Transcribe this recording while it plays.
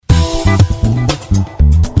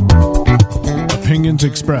opinions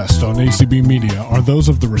expressed on ACB Media are those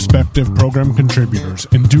of the respective program contributors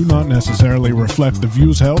and do not necessarily reflect the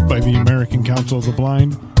views held by the American Council of the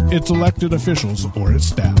Blind, its elected officials, or its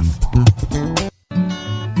staff.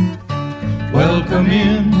 Welcome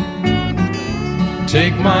in,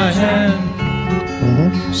 take my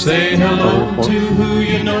hand, say hello to who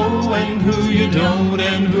you know and who you don't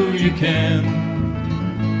and who you can.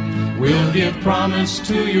 We'll give promise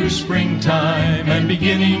to your springtime and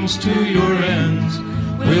beginnings to your ends.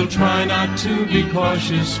 We'll try not to be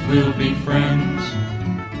cautious, we'll be friends.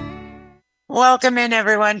 Welcome in,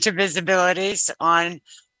 everyone, to VISAbilities on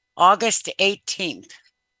August 18th.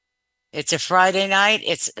 It's a Friday night.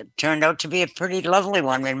 It's turned out to be a pretty lovely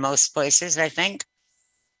one in most places, I think.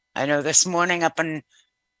 I know this morning up in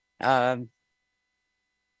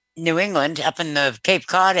New England, up in the Cape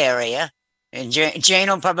Cod area, and Jane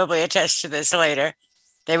will probably attest to this later,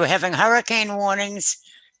 they were having hurricane warnings,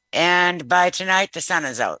 and by tonight the sun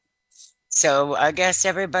is out. So I guess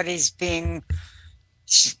everybody's being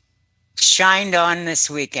shined on this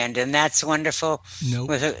weekend, and that's wonderful.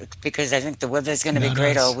 Nope. Because I think the weather's going to be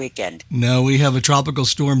great all weekend. No, we have a tropical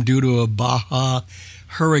storm due to a Baja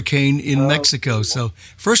hurricane in Mexico. So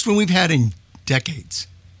first one we've had in decades.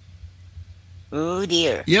 Oh,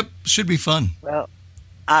 dear. Yep, should be fun. Well,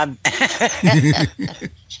 our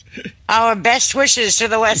best wishes to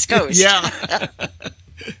the West Coast. Yeah.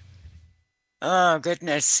 Oh,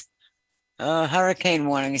 goodness. Hurricane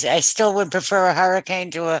warnings. I still would prefer a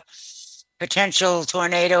hurricane to a potential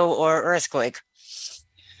tornado or earthquake.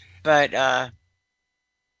 But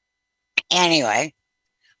anyway,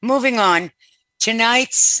 moving on.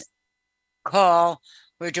 Tonight's call,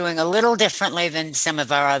 we're doing a little differently than some of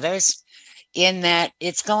our others in that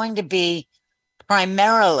it's going to be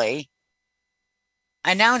primarily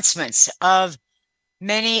announcements of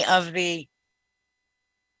many of the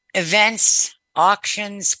events,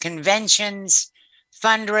 auctions, conventions,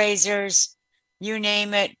 fundraisers, you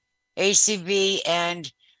name it, ACB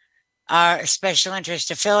and our special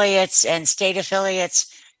interest affiliates and state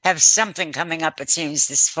affiliates have something coming up, it seems,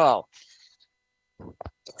 this fall.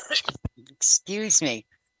 Excuse me.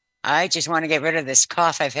 I just want to get rid of this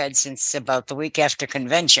cough I've had since about the week after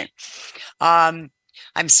convention. I'm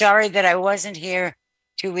sorry that I wasn't here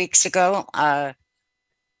 2 weeks ago. A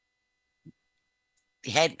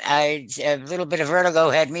little bit of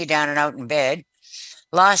vertigo had me down and out in bed.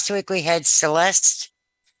 Last week we had Celeste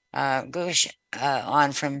Gush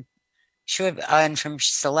on from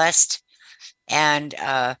Celeste, and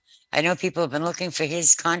I know people have been looking for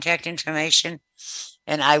his contact information,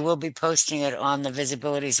 and I will be posting it on the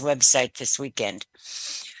VISAbilities website this weekend.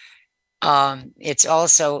 It's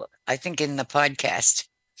also, I think, in the podcast.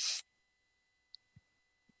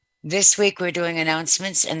 This week we're doing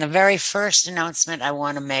announcements, and the very first announcement I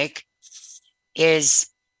want to make is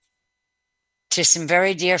to some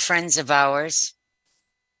very dear friends of ours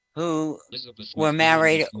who were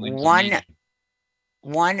married 1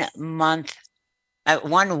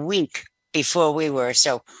 week before we were.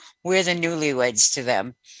 So we're the newlyweds to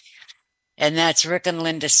them. And that's Rick and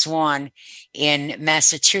Linda Swan in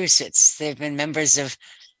Massachusetts. They've been members of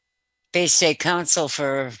Bay State Council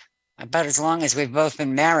for about as long as we've both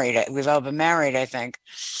been married. We've all been married, I think.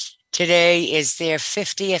 Today is their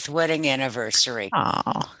 50th wedding anniversary.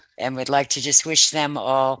 Aww. And we'd like to just wish them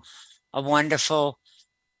all a wonderful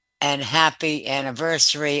and happy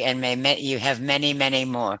anniversary, and may you have many, many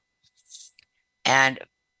more. And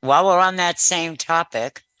while we're on that same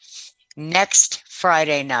topic, next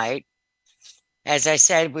Friday night, as I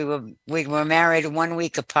said, we were married 1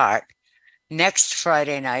 week apart. Next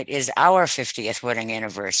Friday night is our 50th wedding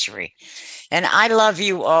anniversary. And I love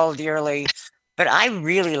you all dearly, but I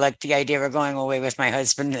really like the idea of going away with my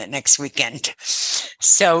husband next weekend.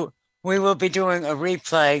 So we will be doing a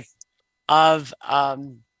replay of a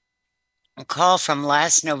call from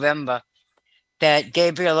last November that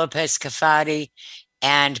Gabriel Lopez Cafati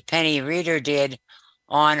and Penny Reeder did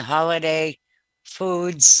on holiday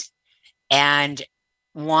foods and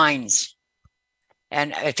wines.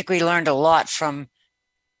 And I think we learned a lot from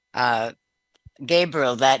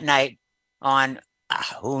Gabriel that night on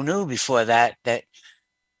who knew before that it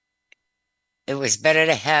was better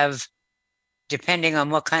to have, depending on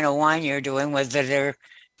what kind of wine you're doing, whether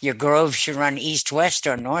your grove should run east, west,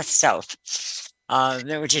 or north, south.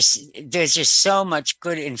 There's just so much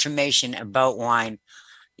good information about wine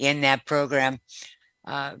in that program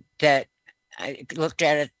that I looked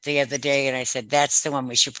at it the other day and I said, that's the one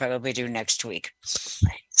we should probably do next week.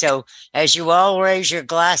 So as you all raise your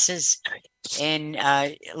glasses in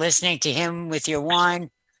listening to him with your wine,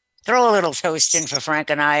 throw a little toast in for Frank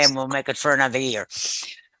and I, and we'll make it for another year.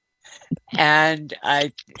 And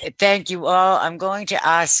I thank you all. I'm going to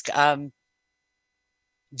ask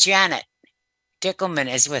Janet Dickelman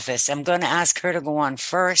is with us. I'm going to ask her to go on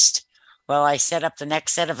first while I set up the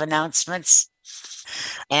next set of announcements.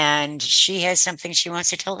 And she has something she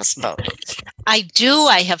wants to tell us about. I do.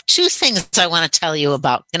 I have two things I want to tell you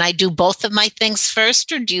about. Can I do both of my things first,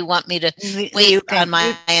 or do you want me to wait on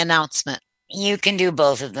my announcement? You can do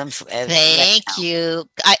both of them. Thank you.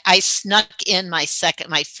 I snuck in my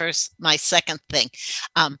second thing.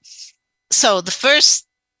 So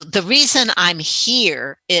the reason I'm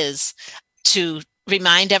here is to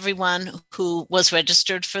remind everyone who was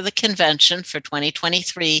registered for the convention for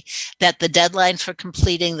 2023 that the deadline for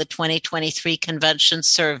completing the 2023 convention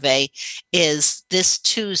survey is this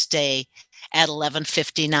Tuesday at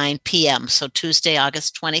 11:59 p.m. So Tuesday,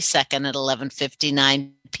 August 22nd at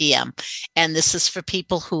 11:59 p.m. And this is for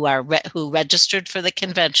people who are who registered for the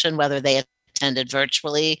convention, whether they attended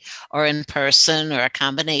virtually or in person or a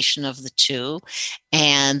combination of the two.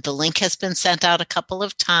 And the link has been sent out a couple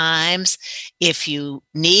of times. If you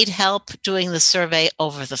need help doing the survey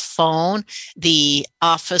over the phone, the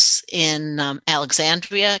office in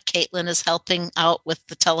Alexandria, Caitlin is helping out with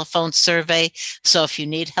the telephone survey. So if you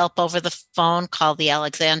need help over the phone, call the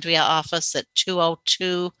Alexandria office at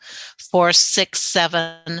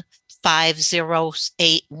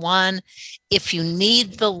 202-467-5081. If you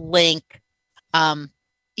need the link,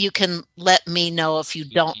 you can let me know if you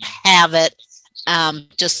don't have it.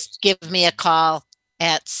 Just give me a call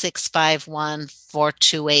at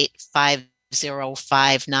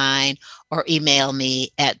 651-428-5059 or email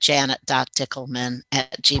me at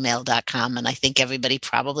janet.dickelman@gmail.com. And I think everybody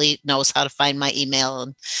probably knows how to find my email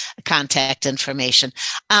and contact information.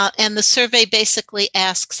 And the survey basically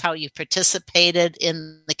asks how you participated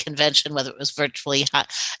in the convention, whether it was virtually,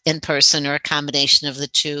 in person, or a combination of the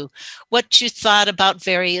two, what you thought about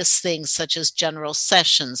various things such as general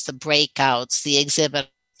sessions, the breakouts, the exhibit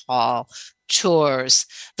hall, tours,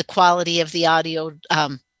 the quality of the audio,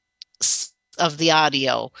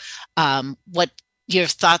 what your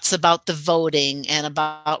thoughts about the voting and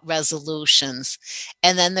about resolutions.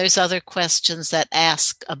 And then there's other questions that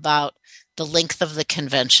ask about the length of the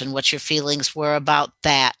convention, what your feelings were about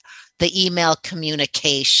that, the email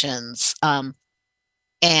communications, and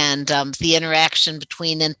the interaction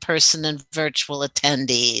between in-person and virtual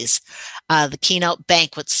attendees, the keynote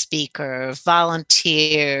banquet speaker,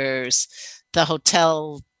 volunteers, the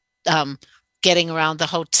hotel, getting around the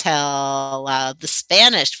hotel, the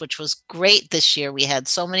Spanish, which was great this year. We had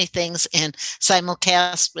so many things in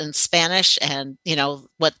simulcast in Spanish, and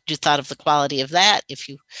what you thought of the quality of that, if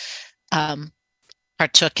you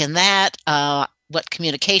partook in that, what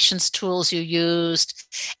communications tools you used,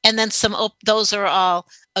 and then those are all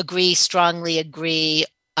strongly agree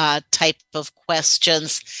type of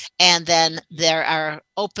questions. And then there are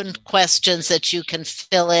open questions that you can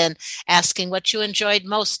fill in, asking what you enjoyed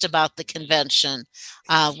most about the convention,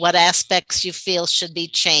 what aspects you feel should be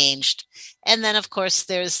changed. And then, of course,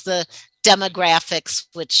 there's the demographics,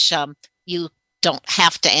 which you don't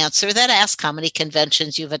have to answer, that ask how many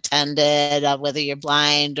conventions you've attended, whether you're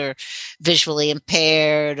blind or visually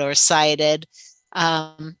impaired or sighted,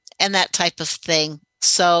 and that type of thing.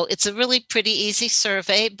 So it's a really pretty easy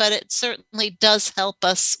survey, but it certainly does help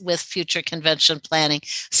us with future convention planning.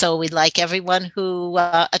 So we'd like everyone who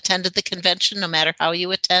attended the convention, no matter how you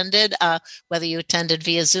attended, whether you attended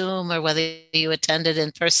via Zoom or whether you attended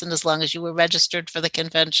in person, as long as you were registered for the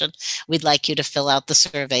convention, we'd like you to fill out the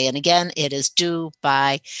survey. And again, it is due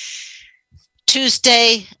by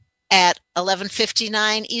Tuesday at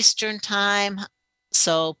 11:59 Eastern Time.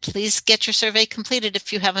 So please get your survey completed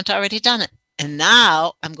if you haven't already done it. And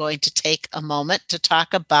now I'm going to take a moment to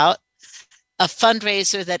talk about a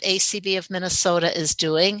fundraiser that ACB of Minnesota is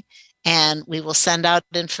doing, and we will send out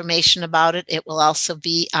information about it. It will also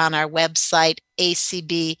be on our website,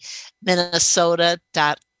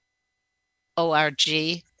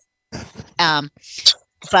 acbminnesota.org.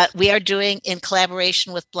 But we are doing, in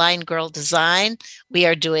collaboration with Blind Girl Design, we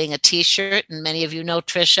are doing a t-shirt, and many of you know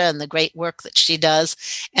Trisha and the great work that she does.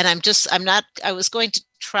 And I was going to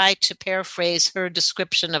try to paraphrase her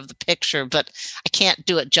description of the picture, but I can't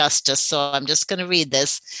do it justice. So I'm just going to read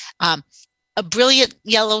this. A brilliant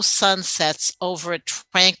yellow sun sets over a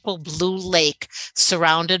tranquil blue lake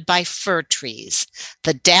surrounded by fir trees.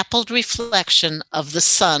 The dappled reflection of the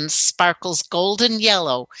sun sparkles golden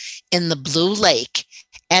yellow in the blue lake.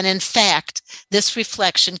 And in fact, this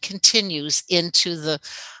reflection continues into the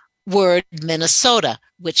word Minnesota,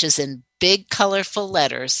 which is in big colorful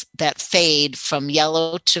letters that fade from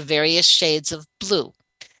yellow to various shades of blue.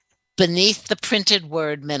 Beneath the printed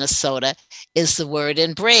word Minnesota is the word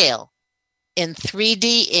in Braille, in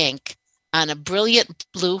 3D ink on a brilliant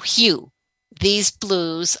blue hue. These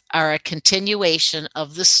blues are a continuation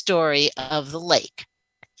of the story of the lake.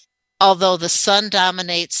 Although the sun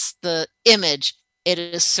dominates the image, it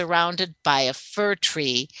is surrounded by a fir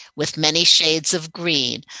tree with many shades of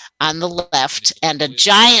green on the left and a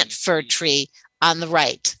giant fir tree on the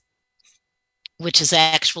right, which is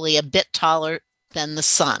actually a bit taller than the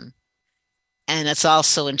sun. And it's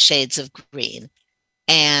also in shades of green.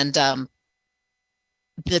 And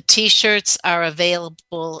the t-shirts are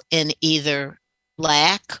available in either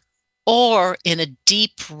black or in a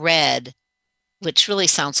deep red, which really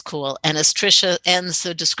sounds cool. And as Tricia ends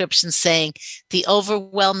the description saying, the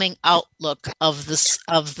overwhelming outlook of this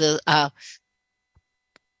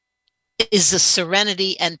is the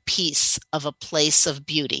serenity and peace of a place of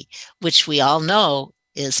beauty, which we all know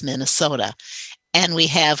is Minnesota. And we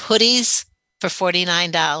have hoodies for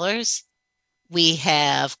 $49. We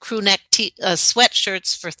have crew neck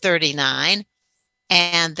sweatshirts for $39,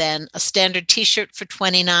 and then a standard t-shirt for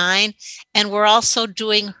 $29. And we're also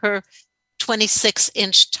doing her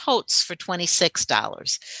 26-inch totes for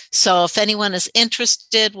 $26. So if anyone is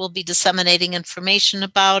interested, we'll be disseminating information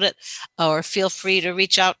about it, or feel free to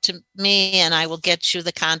reach out to me and I will get you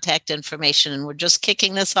the contact information. And we're just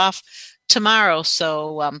kicking this off tomorrow.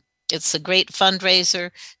 So it's a great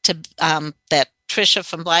fundraiser that Tricia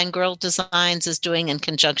from Blind Girl Designs is doing in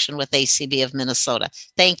conjunction with ACB of Minnesota.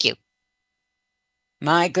 Thank you.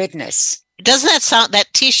 My goodness. Doesn't that sound,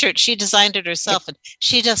 that t-shirt, she designed it herself, and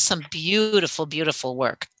she does some beautiful, beautiful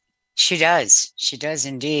work. She does. She does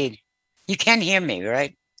indeed. You can hear me,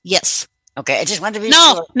 right? Yes. Okay. I just wanted to be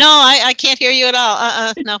sure. No, I can't hear you at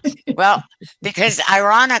all. No. Well, because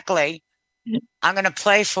ironically, I'm going to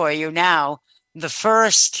play for you now the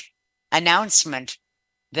first announcement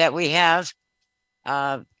that we have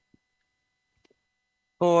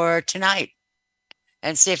for tonight,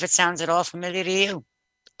 and see if it sounds at all familiar to you.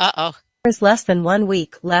 Uh-oh. There's less than 1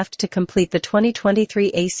 week left to complete the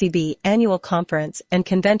 2023 ACB Annual Conference and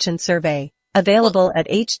Convention Survey, available at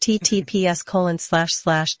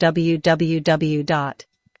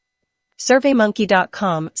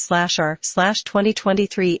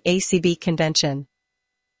https://www.surveymonkey.com/r/2023 ACB Convention.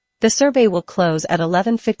 The survey will close at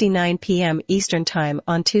 11:59 p.m. Eastern Time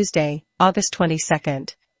on Tuesday, August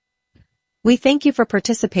 22nd. We thank you for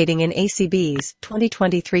participating in ACB's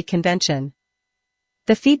 2023 convention.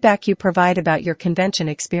 The feedback you provide about your convention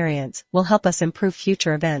experience will help us improve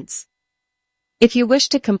future events. If you wish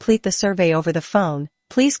to complete the survey over the phone,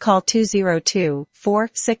 please call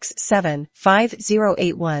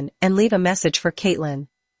 202-467-5081 and leave a message for Caitlin.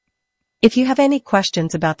 If you have any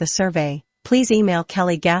questions about the survey, please email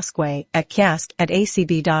Kelly Gasquay at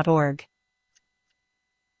cask@acb.org.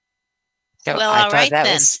 So Well, I all thought right that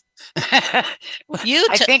then. was. You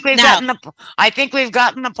I think we've now-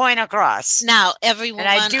 gotten the point across. Now, everyone, And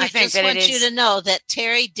I do I think just that want it you is- to know that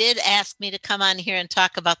Terry did ask me to come on here and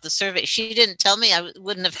talk about the survey. She didn't tell me. I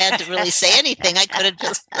wouldn't have had to really say anything. I could have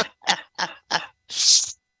just...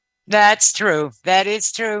 That's true. That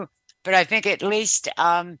is true. But I think at least,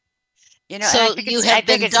 and I So think you it's- I have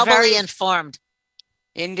think been it's doubly very- informed.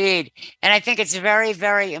 Indeed. And I think it's very,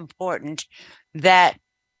 very important that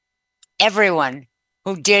everyone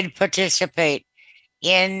who did participate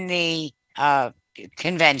in the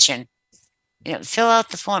convention, fill out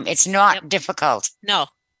the form. It's not difficult. No.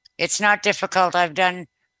 It's not difficult. I've done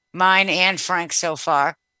mine and Frank so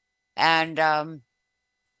far. And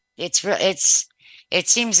it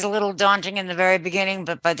seems a little daunting in the very beginning,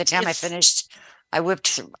 but by the time I finished,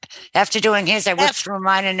 after doing his, I whipped through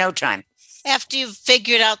mine in no time. After you've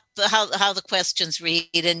figured out how the questions read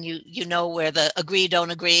and you know where the agree, don't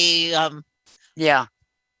agree. Yeah.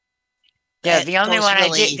 The only one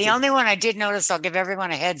easy. I did notice, I'll give everyone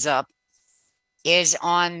a heads up, is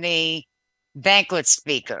on the banquet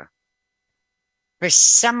speaker. For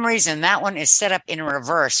some reason, that one is set up in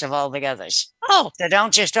reverse of all the others. Oh, So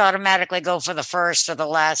don't just automatically go for the first or the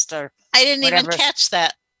last or I didn't whatever. even catch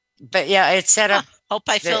that. But yeah, it's set up. Hope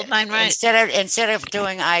I filled mine right. Instead of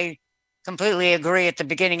doing I completely agree at the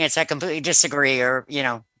beginning, it's I completely disagree, or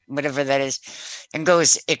whatever that is, and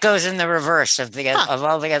it goes in the reverse of of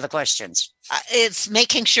all the other questions. It's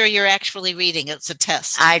making sure you're actually reading. It's a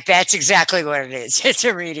test. That's exactly what it is. It's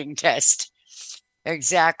a reading test.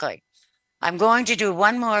 Exactly. I'm going to do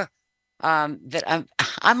one more that I'm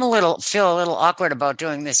feel a little awkward about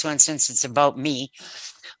doing this one since it's about me.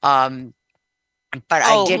 But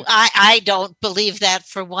I don't believe that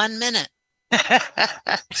for 1 minute.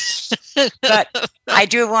 But I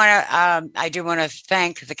do want to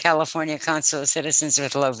thank the California Council of Citizens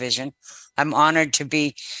with Low Vision. I'm honored to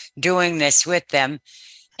be doing this with them,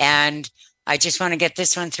 and I just want to get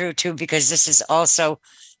this one through too, because this is also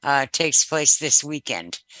takes place this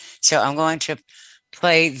weekend. So I'm going to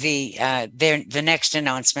play the next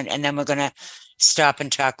announcement, and then we're going to stop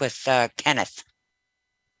and talk with Kenneth.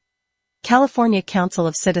 California Council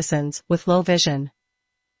of Citizens with Low Vision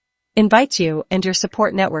invites you and your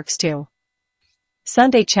support networks to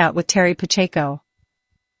Sunday Chat with Terry Pacheco.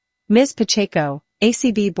 Ms. Pacheco,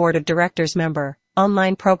 ACB Board of Directors member,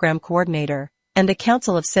 online program coordinator, and the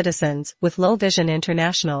Council of Citizens with Low Vision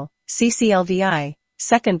International, CCLVI,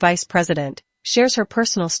 second vice president, shares her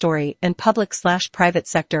personal story and public/private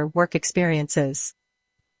sector work experiences.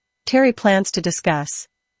 Terry plans to discuss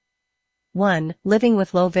 1. Living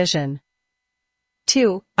with low vision.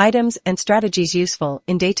 2. Items and strategies useful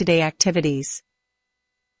in day-to-day activities.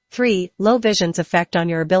 3. Low vision's effect on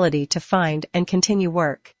your ability to find and continue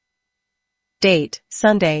work. Date,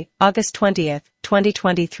 Sunday, August 20th,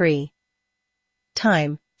 2023.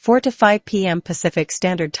 Time, 4 to 5 p.m. Pacific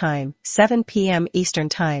Standard Time, 7 p.m. Eastern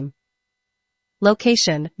Time.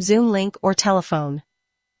 Location, Zoom link or telephone.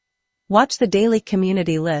 Watch the daily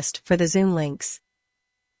community list for the Zoom links.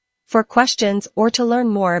 For questions or to learn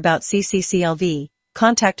more about CCCLV,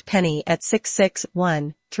 contact Penny at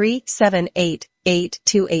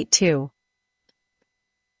 661-378-8282.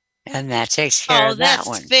 And that takes care of that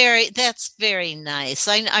one. That's very nice.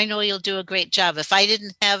 I know you'll do a great job. If I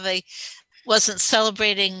wasn't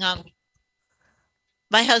celebrating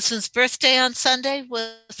my husband's birthday on Sunday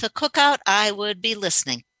with a cookout, I would be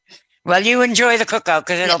listening. Well, you enjoy the cookout,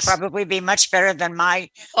 because it'll probably be much better than my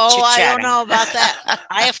chit-chatting. I don't know about that.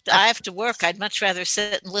 I have to work. I'd much rather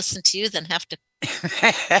sit and listen to you than have to.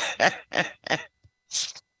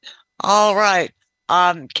 All right.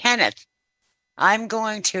 Kenneth, I'm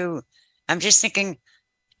just thinking,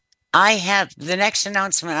 the next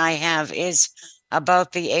announcement I have is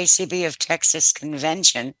about the ACB of Texas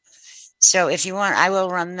convention. So if you want, I will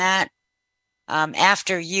run that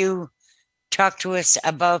after you talk to us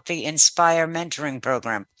about the Inspire mentoring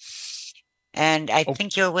program. And I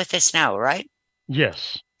think you're with us now, right?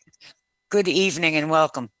 Yes. Good evening and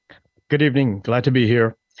welcome. Good evening. Glad to be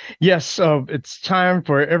here. Yes, it's time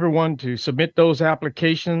for everyone to submit those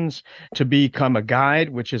applications to become a guide,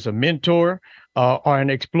 which is a mentor, or an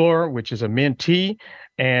explorer, which is a mentee.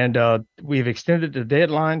 And we've extended the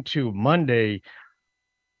deadline to Monday,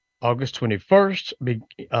 August 21st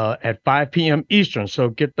at 5 p.m. Eastern. So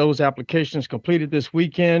get those applications completed this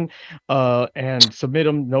weekend and submit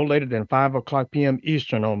them no later than 5 o'clock p.m.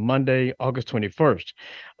 Eastern on Monday, August 21st.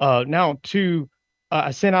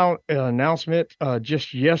 I sent out an announcement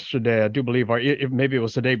just yesterday, I do believe, or maybe it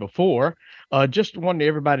was the day before. Just wanted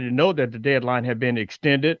everybody to know that the deadline had been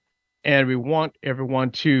extended, and we want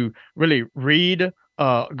everyone to really read.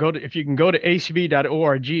 If you can go to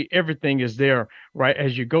acb.org, everything is there. Right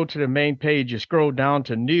as you go to the main page, you scroll down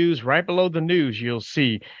to news. Right below the news, you'll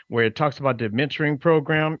see where it talks about the mentoring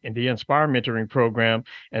program and the Inspire mentoring program.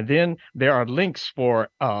 And then there are links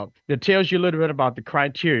that tells you a little bit about the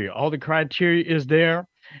criteria. All the criteria is there,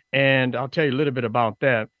 and I'll tell you a little bit about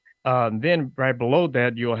that. Then right below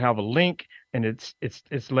that, you'll have a link, and it's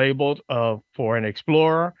labeled for an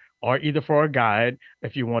explorer or either for a guide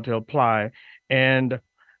if you want to apply. And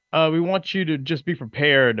we want you to just be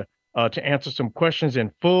prepared to answer some questions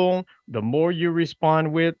in full. The more you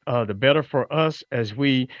respond with, the better for us, as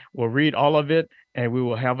we will read all of it, and we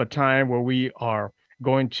will have a time where we are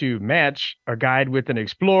going to match a guide with an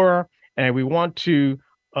explorer, and we want to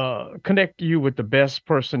connect you with the best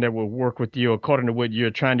person that will work with you according to what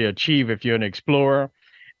you're trying to achieve if you're an explorer.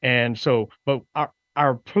 And so, but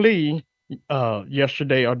our plea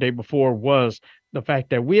yesterday or day before was the fact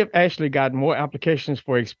that we have actually got more applications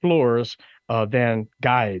for explorers than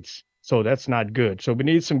guides. So that's not good. So we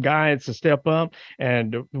need some guides to step up.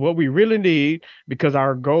 And what we really need, because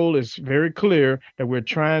our goal is very clear, that we're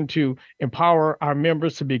trying to empower our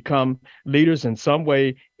members to become leaders in some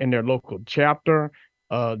way in their local chapter,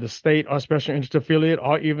 the state or special interest affiliate,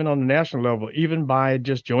 or even on the national level, even by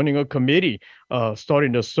just joining a committee,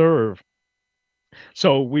 starting to serve.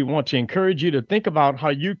 So we want to encourage you to think about how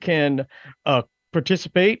you can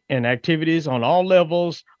participate in activities on all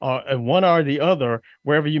levels, one or the other,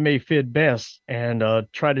 wherever you may fit best, and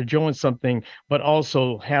try to join something, but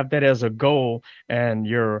also have that as a goal. And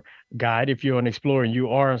your guide, if you're an explorer and you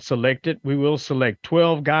are selected, we will select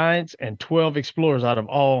 12 guides and 12 explorers out of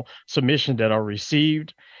all submissions that are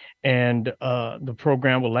received. And the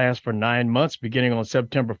program will last for 9 months, beginning on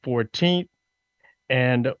September 14th,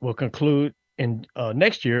 and will conclude in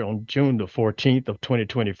next year on June the 14th of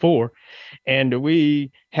 2024. And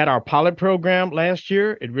we had our pilot program last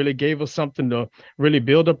year. It really gave us something to really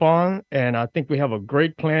build upon. And I think we have a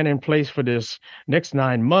great plan in place for this next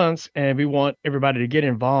 9 months. And we want everybody to get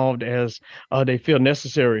involved as they feel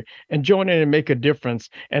necessary and join in and make a difference.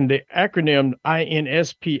 And the acronym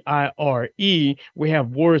INSPIRE, we have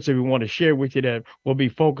words that we want to share with you that will be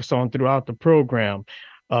focused on throughout the program.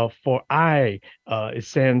 For I, it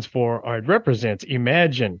stands for, or it represents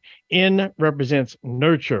imagine. N represents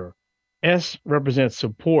nurture. S represents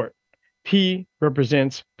support. P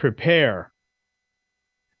represents prepare.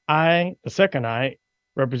 I, the second I,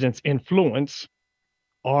 represents influence.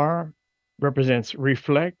 R represents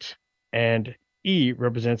reflect. And E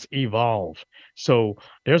represents evolve. So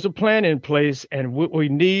there's a plan in place, and what we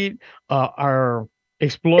need our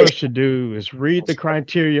explorers to do is read the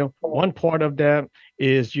criteria. One part of that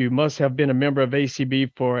is you must have been a member of ACB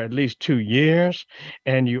for at least 2 years,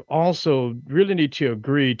 and you also really need to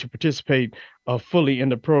agree to participate fully in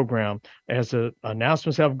the program. As the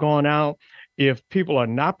announcements have gone out, if people are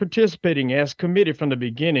not participating as committed from the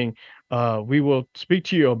beginning, we will speak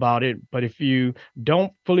to you about it. But if you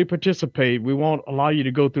don't fully participate, we won't allow you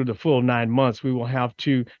to go through the full 9 months. We will have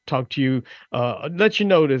to talk to you, let you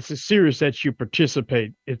know that it's serious that you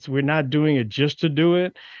participate. We're not doing it just to do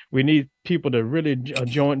it. We need people to really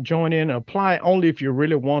join in, apply only if you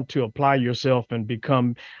really want to apply yourself and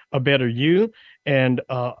become a better you, and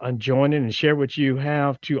join in and share what you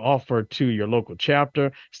have to offer to your local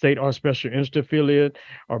chapter, state, or special interest affiliate,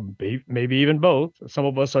 or maybe even both. Some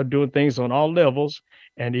of us are doing things on all levels,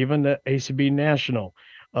 and even the ACB National.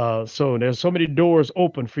 So there's so many doors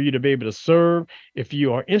open for you to be able to serve. If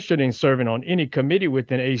you are interested in serving on any committee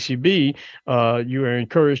within ACB, you are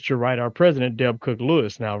encouraged to write our president, Deb Cook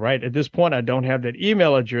Lewis. Now, right at this point, I don't have that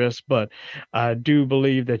email address, but I do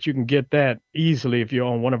believe that you can get that easily if you're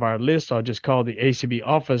on one of our lists, or just call the ACB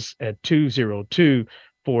office at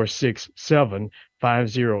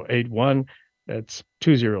 202-467-5081. That's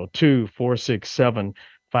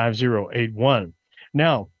 202-467-5081.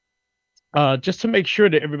 Now, just to make sure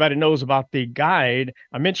that everybody knows about the guide,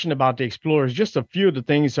 I mentioned about the explorers, just a few of the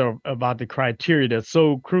things about the criteria that's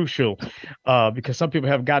so crucial, because some people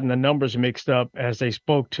have gotten the numbers mixed up as they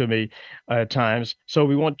spoke to me at times. So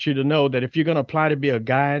we want you to know that if you're going to apply to be a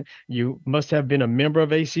guide, you must have been a member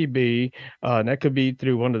of ACB. And that could be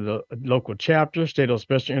through one of the local chapters, state or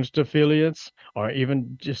special interest affiliates, or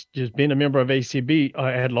even just being a member of ACB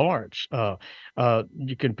at large.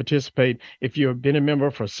 You can participate if you've been a member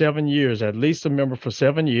for 7 years, at least a member for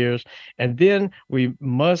 7 years. And then we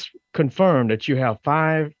must confirm that you have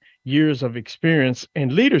 5 years of experience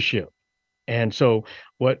in leadership. And so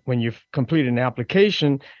when you complete an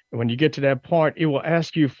application, when you get to that part, it will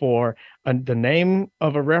ask you for the name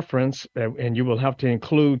of a reference, and you will have to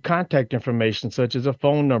include contact information such as a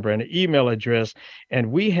phone number and an email address.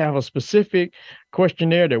 And we have a specific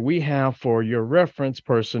questionnaire that we have for your reference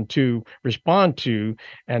person to respond to.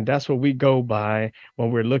 And that's what we go by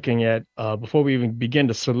when we're looking at, before we even begin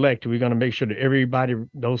to select, we're going to make sure that everybody,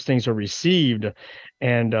 those things are received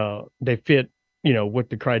and they fit, what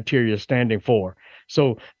the criteria is standing for.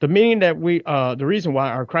 So the meaning that the reason why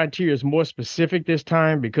our criteria is more specific this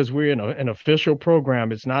time, because we're in an official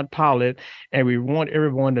program, it's not pilot, and we want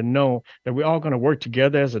everyone to know that we're all going to work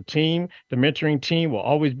together as a team. The mentoring team will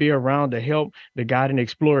always be around to help the Guide and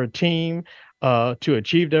Explorer team to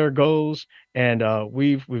achieve their goals. And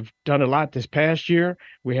we've done a lot this past year.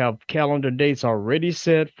 We have calendar dates already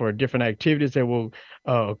set for different activities that will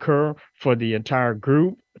occur for the entire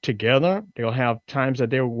group together. They'll have times that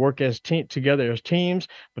they'll work together as teams,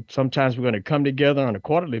 but sometimes we're going to come together on a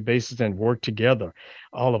quarterly basis and work together,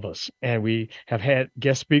 all of us. And we have had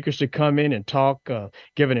guest speakers to come in and talk,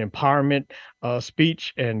 give an empowerment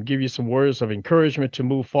speech, and give you some words of encouragement to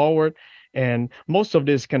move forward. And most of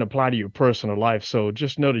this can apply to your personal life. So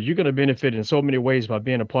just know that you're going to benefit in so many ways by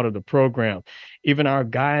being a part of the program. Even our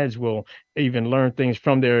guides will even learn things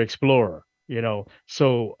from their explorer.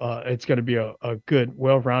 So it's going to be a good,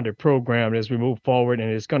 well-rounded program as we move forward,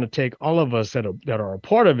 and it's going to take all of us that are a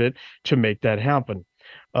part of it to make that happen.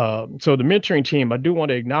 So the mentoring team, I do want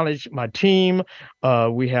to acknowledge my team.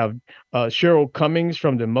 We have Cheryl Cummings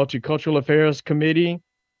from the Multicultural Affairs Committee,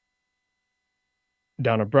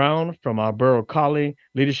 Donna Brown from our Borough Colley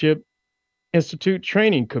Leadership Institute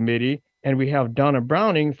Training Committee, and we have Donna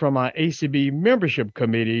Browning from our ACB Membership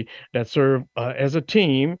Committee that serve as a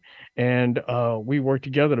team. And we work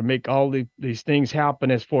together to make all these things happen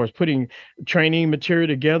as far as putting training material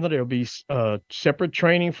together. There'll be separate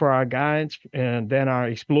training for our guides and then our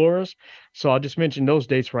explorers. So I'll just mention those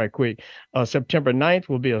dates right quick. September 9th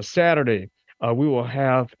will be a Saturday. we will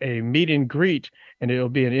have a meet and greet, and it'll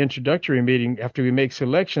be an introductory meeting. After we make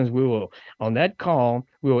selections, on that call,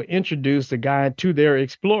 we will introduce the guide to their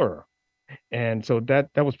explorer. And so that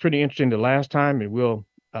was pretty interesting the last time, and we'll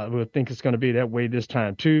think it's going to be that way this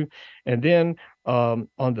time too. And then on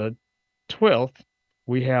the 12th,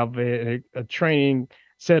 we have a training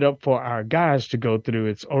set up for our guys to go through.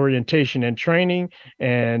 It's orientation and training,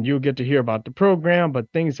 and you'll get to hear about the program,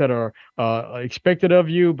 but things that are expected of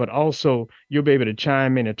you, but also you'll be able to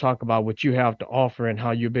chime in and talk about what you have to offer and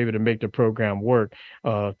how you'll be able to make the program work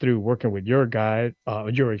through working with your guide,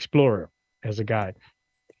 your explorer as a guide.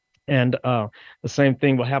 And the same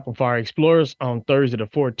thing will happen for our explorers on Thursday, the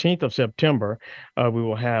 14th of September. We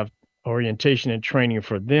will have orientation and training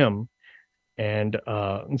for them. And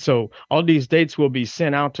so all these dates will be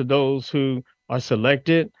sent out to those who are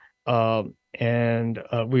selected. And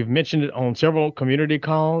we've mentioned it on several community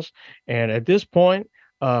calls. And at this point,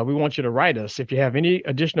 we want you to write us. If you have any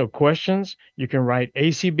additional questions, you can write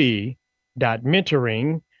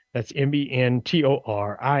acb.mentoring, that's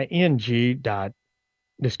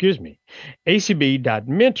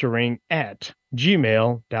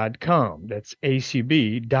acb.mentoring@gmail.com. That's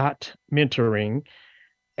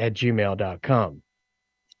acb.mentoring@gmail.com.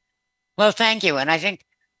 Well, thank you. And I think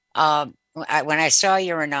when I saw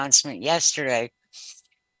your announcement yesterday,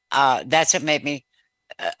 that's what made me,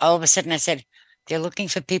 all of a sudden I said, they're looking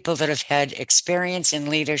for people that have had experience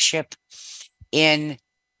in leadership in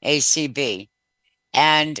ACB.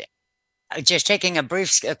 And just taking a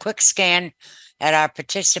quick scan at our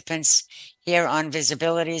participants here on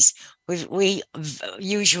VISAbilities, we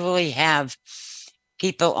usually have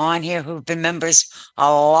people on here who've been members a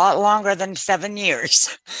lot longer than 7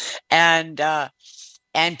 years, and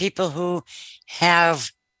people who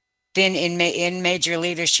have been in major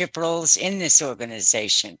leadership roles in this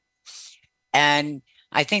organization. And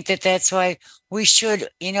I think that's why we should,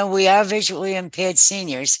 we are visually impaired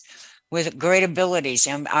seniors with great abilities,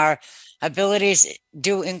 and our abilities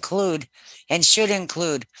do include and should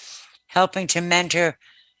include helping to mentor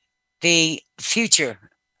the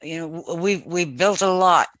future. We built a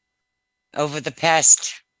lot over the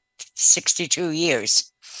past 62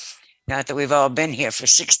 years. Not that we've all been here for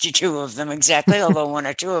 62 of them exactly, although one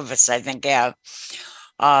or two of us, I think, have.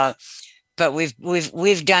 But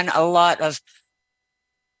we've done a lot of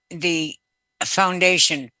the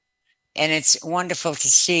foundation, and it's wonderful to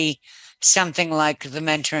see something like the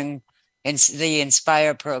mentoring and the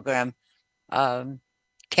Inspire program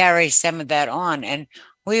carry some of that on. And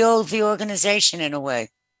we owe the organization, in a way,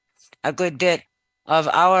 a good bit of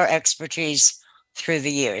our expertise through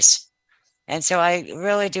the years. And so I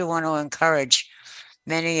really do want to encourage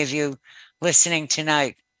many of you listening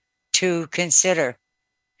tonight to consider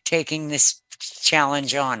taking this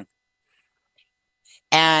challenge on.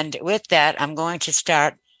 And with that, I'm going to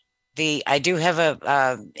start I do have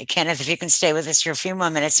Kenneth, if you can stay with us for a few more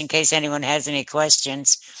minutes in case anyone has any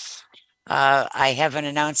questions. I have an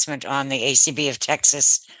announcement on the ACB of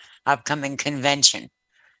Texas upcoming convention.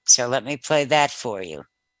 So let me play that for you.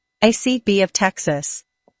 ACB of Texas.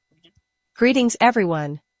 Greetings,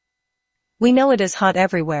 everyone. We know it is hot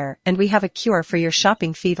everywhere, and we have a cure for your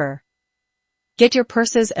shopping fever. Get your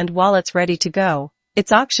purses and wallets ready to go.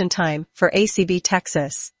 It's auction time for ACB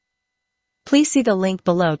Texas. Please see the link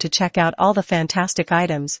below to check out all the fantastic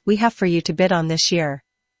items we have for you to bid on this year.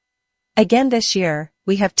 Again this year,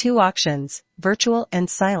 we have 2 auctions, virtual and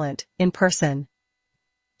silent, in person.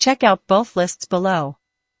 Check out both lists below.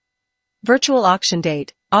 Virtual auction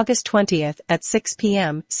date, August 20th at 6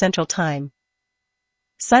 p.m. Central Time.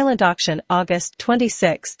 Silent auction, August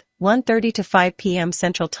 26th, 1:30 to 5 p.m.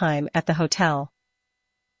 Central Time at the hotel.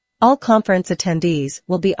 All conference attendees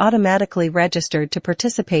will be automatically registered to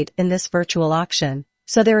participate in this virtual auction,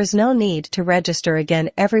 so there is no need to register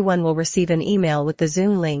again. Everyone will receive an email with the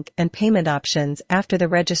Zoom link and payment options after the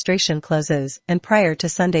registration closes and prior to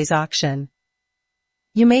Sunday's auction.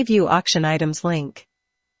 You may view auction items link.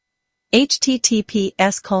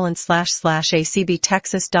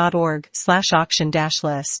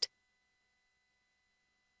 https://acbtexas.org/auction-list.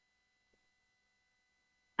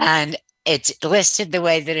 And it's listed the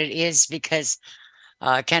way that it is because,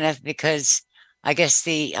 Kenneth, because I guess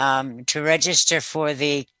to register for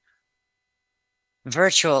the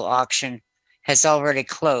virtual auction has already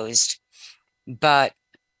closed, but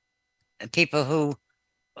people who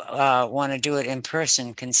want to do it in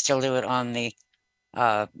person can still do it on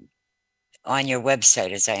your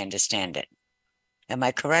website, as I understand it. Am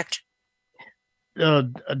I correct?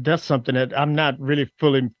 That's something that I'm not really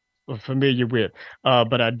fully familiar with,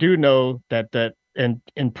 but I do know that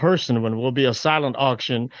in person when will be a silent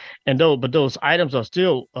auction, but those items are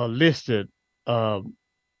still listed I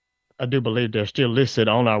do believe they're still listed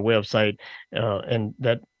on our website, and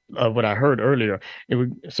that what I heard earlier,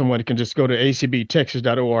 someone can just go to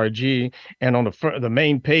acbtexas.org, and on the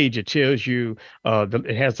main page it tells you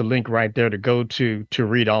it has the link right there to go to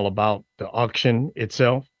read all about the auction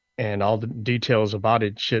itself and all the details about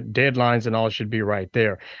it. Deadlines and all should be right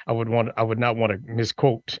there. I would not want to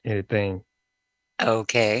misquote anything.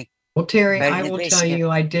 Okay. Well, Terry, But I at will least tell you- you,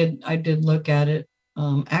 I did look at it.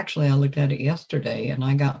 Actually, I looked at it yesterday, and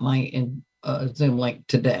I got my Zoom link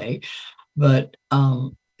today, but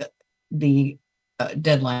the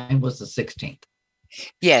deadline was the 16th.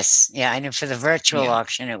 Yes, yeah, I know for the virtual Yeah.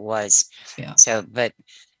 auction it was. Yeah. So, but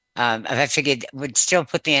I figured would still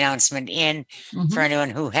put the announcement in for anyone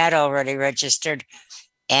who had already registered,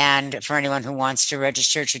 and for anyone who wants to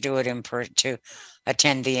register to do it to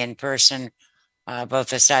attend the in-person, both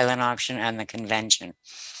the silent auction and the convention.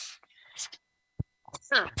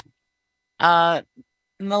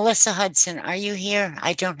 Melissa Hudson, are you here?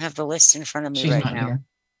 I don't have the list in front of me She's right not now. here.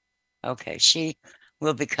 Okay, she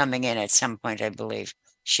will be coming in at some point, I believe.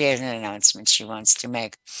 She has an announcement she wants to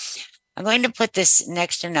make. I'm going to put this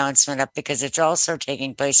next announcement up because it's also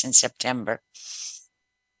taking place in September.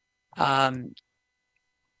 I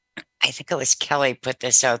think it was Kelly put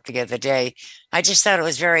this out the other day. I just thought it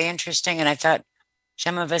was very interesting, and I thought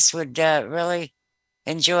some of us would really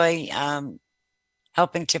enjoy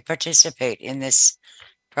helping to participate in this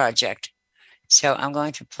project. So I'm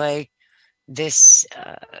going to play this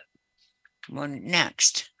one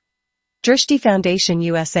next. Drishti Foundation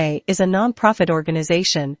USA is a non-profit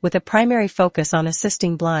organization with a primary focus on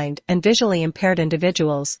assisting blind and visually impaired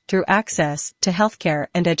individuals through access to healthcare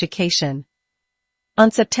and education.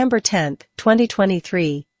 On September 10,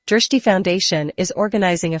 2023, Drishti Foundation is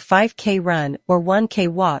organizing a 5K run or 1K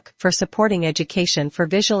walk for supporting education for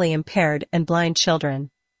visually impaired and blind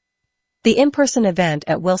children. The in-person event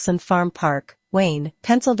at Wilson Farm Park, Wayne,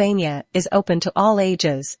 Pennsylvania, is open to all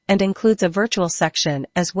ages and includes a virtual section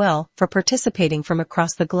as well for participating from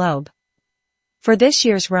across the globe. For this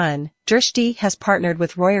year's run, Drishti has partnered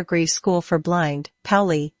with Royer Greaves School for Blind,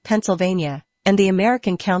 Powley, Pennsylvania, and the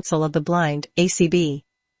American Council of the Blind, ACB.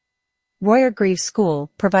 Royer Greaves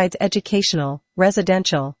School provides educational,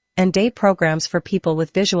 residential, and day programs for people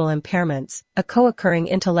with visual impairments, a co-occurring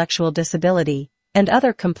intellectual disability, and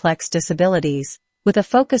other complex disabilities, with a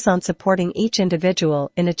focus on supporting each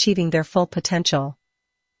individual in achieving their full potential.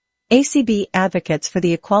 ACB advocates for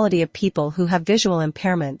the equality of people who have visual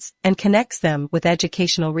impairments and connects them with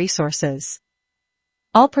educational resources.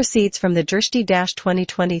 All proceeds from the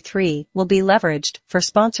Drishti-2023 will be leveraged for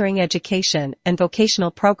sponsoring education and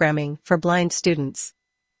vocational programming for blind students.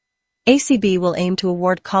 ACB will aim to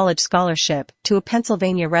award college scholarship to a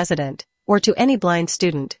Pennsylvania resident or to any blind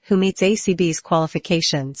student who meets ACB's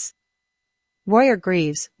qualifications. Royer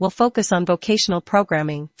Greaves will focus on vocational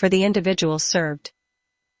programming for the individuals served.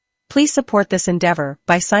 Please support this endeavor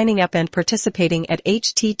by signing up and participating at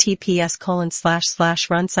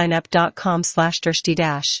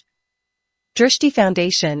https://runsignup.com/drishti-. Drishti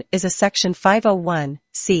Foundation is a Section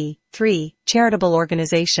 501(c)(3) charitable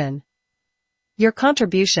organization. Your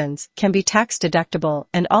contributions can be tax deductible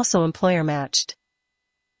and also employer matched.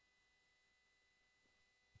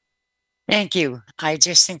 Thank you. I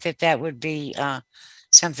just think that would be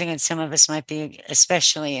something that some of us might be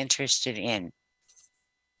especially interested in.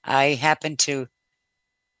 I happen to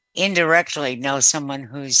indirectly know someone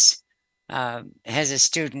who's has a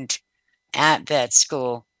student at that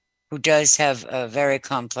school who does have a very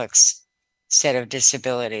complex set of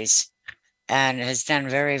disabilities and has done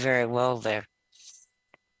very, very well there.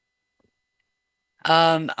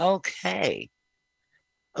 Okay.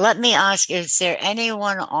 Let me ask, is there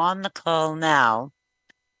anyone on the call now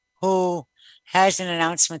who has an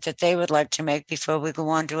announcement that they would like to make before we go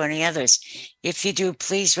on to any others? If you do,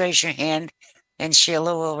 please raise your hand and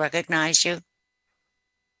Sheila will recognize you.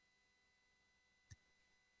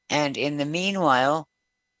 And in the meanwhile,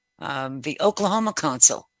 the Oklahoma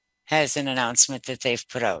Council has an announcement that they've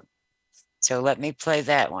put out. So let me play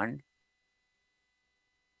that one.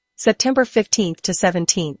 September 15th to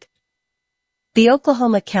 17th. The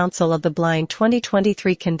Oklahoma Council of the Blind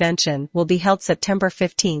 2023 convention will be held September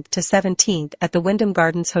 15th to 17th at the Wyndham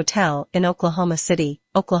Gardens Hotel in Oklahoma City,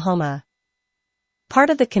 Oklahoma. Part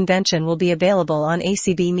of the convention will be available on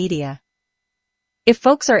ACB Media. If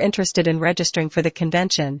folks are interested in registering for the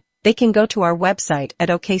convention, they can go to our website at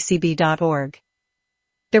okcb.org.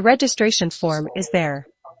 The registration form is there.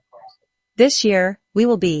 This year, we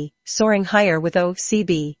will be soaring higher with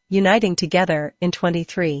OCB, uniting together in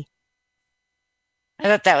 23. I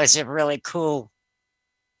thought that was a really cool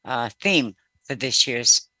theme for this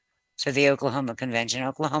year's for the Oklahoma convention.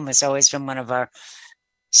 Oklahoma's always been one of our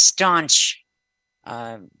staunch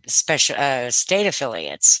special state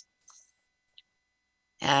affiliates.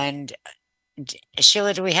 And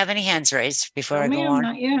Sheila, do we have any hands raised before I go on?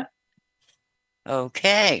 Not yet.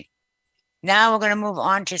 Okay. Now we're going to move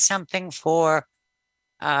on to something for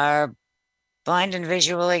our blind and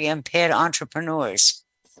visually impaired entrepreneurs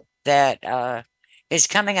that is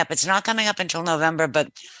coming up. It's not coming up until November,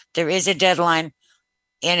 but there is a deadline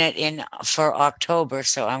in it for October.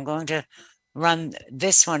 So I'm going to run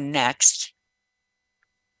this one next.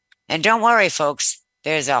 And don't worry, folks,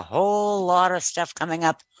 there's a whole lot of stuff coming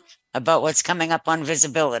up about what's coming up on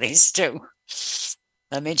VISAbilities too.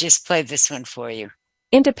 Let me just play this one for you.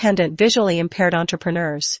 Independent visually impaired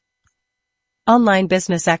entrepreneurs. Online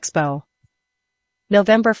Business Expo.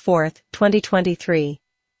 November 4th, 2023.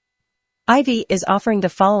 Ivy is offering the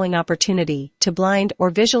following opportunity to blind or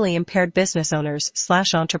visually impaired business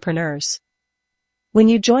owners/entrepreneurs. When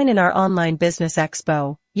you join in our online business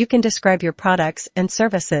expo, you can describe your products and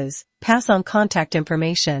services, pass on contact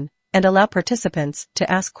information, and allow participants to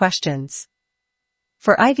ask questions.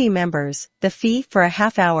 For Ivy members, the fee for a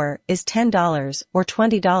half hour is $10 or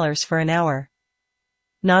 $20 for an hour.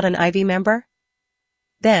 Not an Ivy member?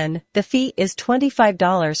 Then, the fee is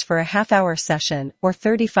 $25 for a half-hour session or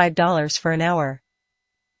 $35 for an hour.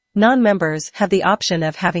 Non-members have the option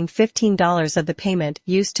of having $15 of the payment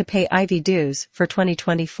used to pay Ivy dues for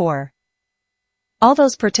 2024. All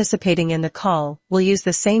those participating in the call will use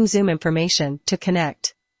the same Zoom information to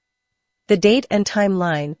connect. The date and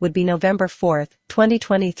timeline would be November 4th,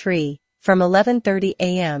 2023, from 11:30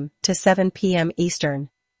 a.m. to 7 p.m.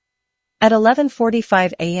 Eastern. At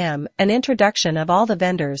 11:45 a.m., an introduction of all the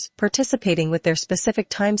vendors participating with their specific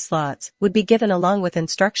time slots would be given along with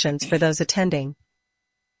instructions for those attending.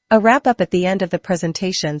 A wrap-up at the end of the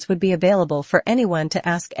presentations would be available for anyone to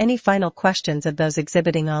ask any final questions of those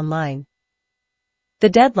exhibiting online. The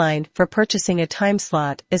deadline for purchasing a time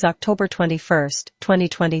slot is October 21st,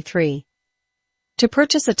 2023. To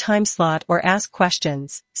purchase a time slot or ask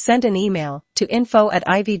questions, send an email to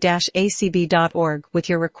info@ivy-acb.org with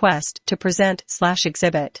your request to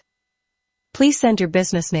present/exhibit. Please send your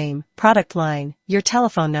business name, product line, your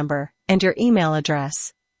telephone number, and your email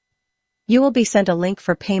address. You will be sent a link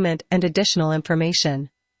for payment and additional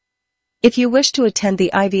information. If you wish to attend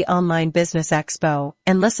the Ivy Online Business Expo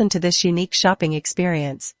and listen to this unique shopping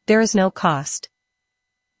experience, there is no cost.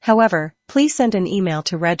 However, please send an email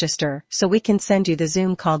to register so we can send you the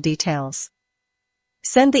Zoom call details.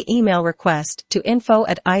 Send the email request to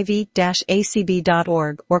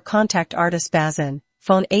info@ivy-acb.org or contact Artis Bazin,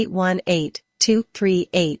 phone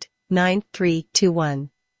 818-238-9321.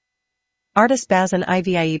 Artis Bazin,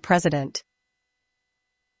 IVIE President.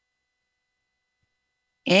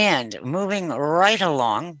 And moving right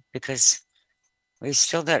along, because we've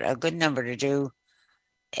still got a good number to do,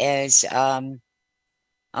 is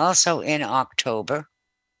also in October.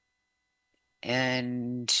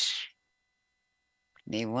 And give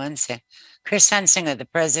me one sec. Chris Hunsinger, the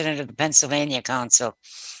president of the Pennsylvania Council,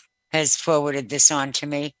 has forwarded this on to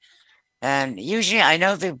me. And usually, I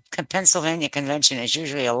know the Pennsylvania Convention is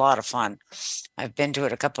usually a lot of fun. I've been to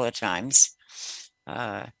it a couple of times.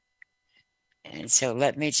 And so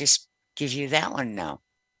let me just give you that one now.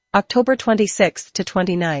 October 26th to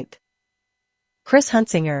 29th. Chris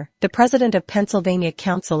Hunsinger, the president of Pennsylvania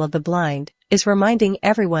Council of the Blind, is reminding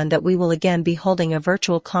everyone that we will again be holding a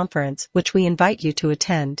virtual conference which we invite you to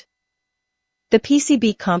attend. The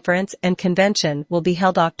PCB conference and convention will be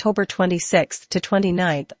held October 26th to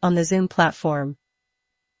 29th on the Zoom platform.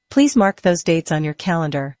 Please mark those dates on your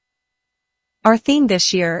calendar. Our theme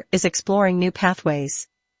this year is exploring new pathways.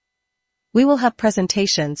 We will have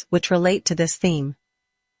presentations which relate to this theme.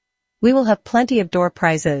 We will have plenty of door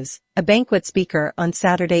prizes, a banquet speaker on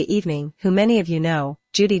Saturday evening who many of you know,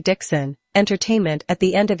 Judy Dixon, entertainment at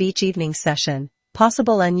the end of each evening session,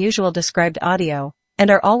 possible unusual described audio, and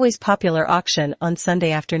our always popular auction on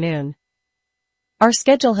Sunday afternoon. Our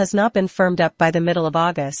schedule has not been firmed up by the middle of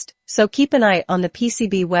August, so keep an eye on the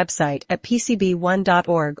PCB website at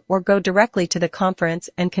pcb1.org or go directly to the conference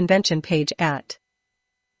and convention page at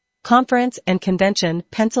Conference and Convention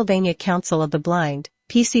Pennsylvania Council of the Blind,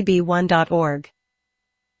 pcb1.org.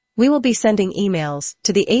 We will be sending emails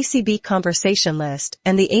to the ACB conversation list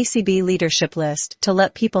and the ACB leadership list to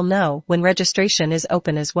let people know when registration is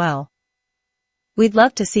open as well. We'd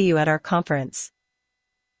love to see you at our conference.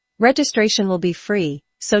 Registration will be free,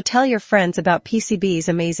 so tell your friends about PCB's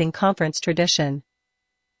amazing conference tradition.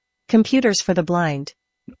 Computers for the blind.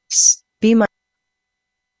 Be my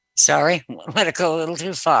Sorry, let it go a little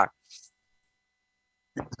too far.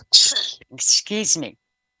 Excuse me.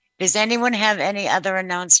 Does anyone have any other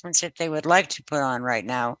announcements that they would like to put on right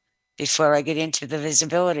now before I get into the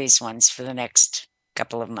VISAbilities ones for the next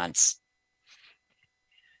couple of months?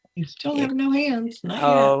 You still have no hands. Not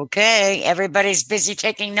Okay, everybody's busy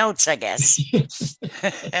taking notes, I guess.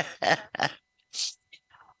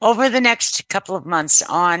 Over the next couple of months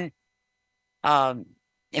on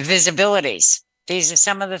VISAbilities, these are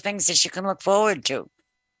some of the things that you can look forward to.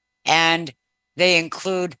 And they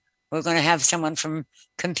include, we're going to have someone from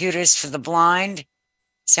Computers for the Blind,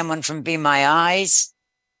 someone from Be My Eyes.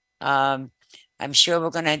 I'm sure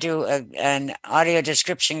we're going to do an audio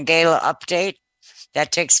description gala update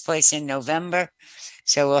that takes place in November.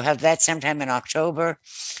 So we'll have that sometime in October.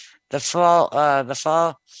 The fall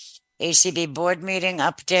ACB board meeting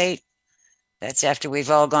update. That's after we've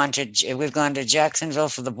gone to Jacksonville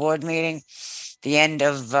for the board meeting, the end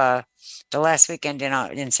of the last weekend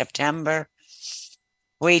in September.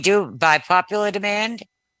 We do, by popular demand,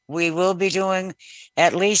 we will be doing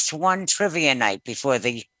at least one trivia night before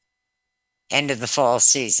the end of the fall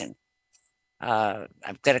season.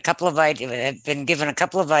 I've got a couple of ideas. I've been given a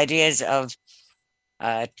couple of ideas of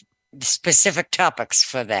specific topics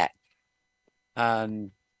for that.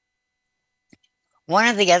 One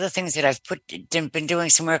of the other things that I've been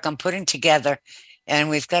doing some work on putting together, and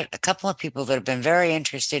we've got a couple of people that have been very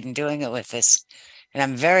interested in doing it with us, and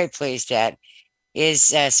I'm very pleased at,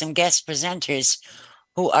 is some guest presenters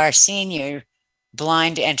who are senior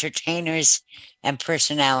blind entertainers and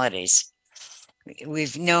personalities.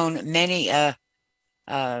 We've known many an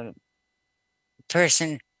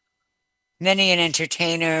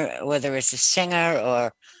entertainer, whether it's a singer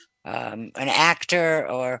or an actor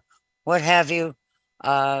or what have you,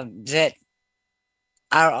 that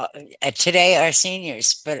are today are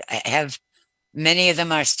seniors, but many of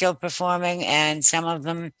them are still performing, and some of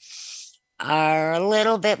them are a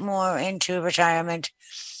little bit more into retirement,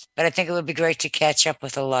 but I think it would be great to catch up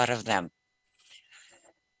with a lot of them.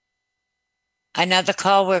 Another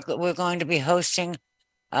call we're going to be hosting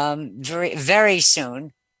very, very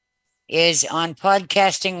soon is on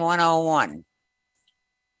Podcasting 101,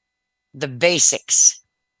 the basics,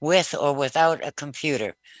 with or without a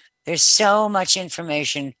computer. There's so much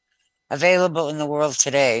information available in the world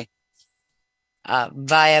today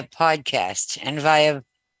via podcast and via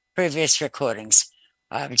previous recordings.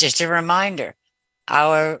 Just a reminder,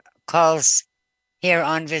 our calls here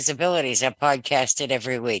on VISAbilities are podcasted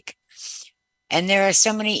every week. And there are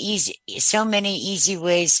so many easy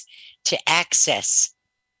ways to access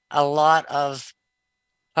a lot of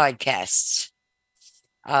podcasts.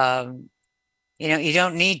 You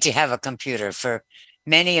don't need to have a computer. For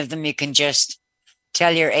many of them, you can just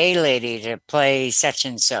tell your A-lady to play such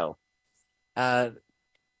and so.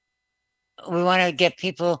 We want to get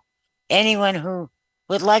anyone who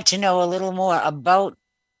would like to know a little more about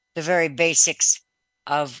the very basics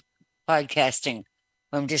of podcasting.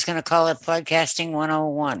 I'm just going to call it Podcasting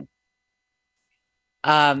 101.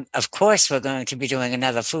 Of course, we're going to be doing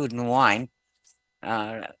another food and wine.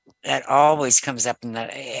 That always comes up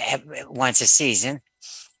once a season.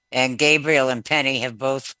 And Gabriel and Penny have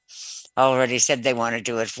both already said they want to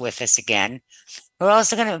do it with us again. We're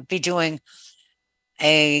also going to be doing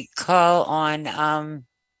a call on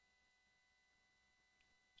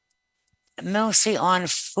mostly on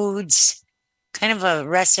foods, kind of a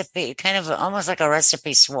recipe, almost like a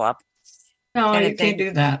recipe swap. No, you can't do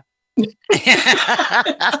that.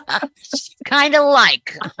 kind of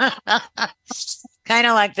like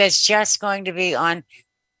that's just going to be on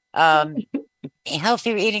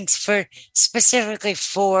healthier eatings specifically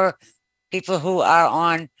for people who are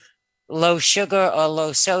on low sugar or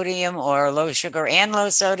low sodium, or low sugar and low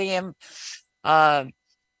sodium.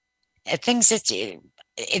 Things that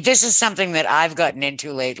this is something that I've gotten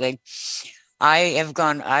into lately.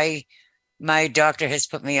 My doctor has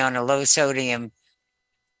put me on a low sodium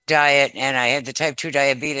diet, and I had the type 2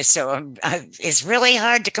 diabetes, so it's really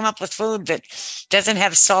hard to come up with food that doesn't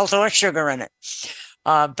have salt or sugar in it.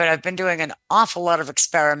 But I've been doing an awful lot of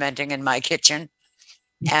experimenting in my kitchen,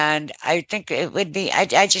 and I think it would be,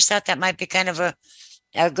 I just thought that might be kind of a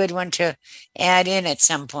good one to add in at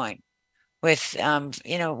some point with,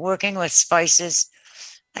 working with spices.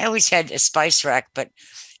 I always had a spice rack, but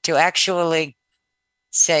to actually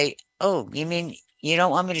say, oh, you mean you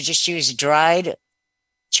don't want me to just use dried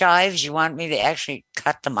chives? You want me to actually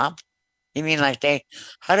cut them up? You mean how do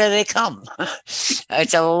they come?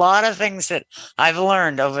 It's a lot of things that I've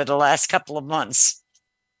learned over the last couple of months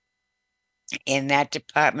in that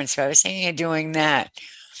department. So I was thinking of doing that.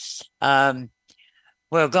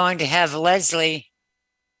 We're going to have Leslie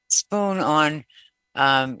Spoon on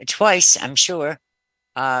twice, I'm sure,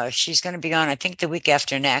 She's going to be on, I think, the week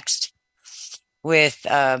after next with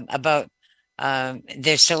about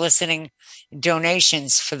they're soliciting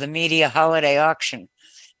donations for the media holiday auction.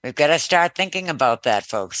 We've got to start thinking about that,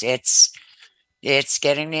 folks. It's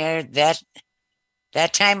getting there.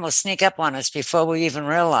 That time will sneak up on us before we even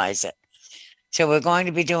realize it. So we're going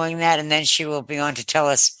to be doing that, and then she will be on to tell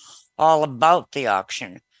us all about the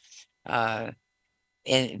auction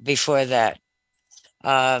before that.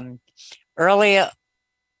 Earlier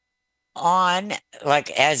on, like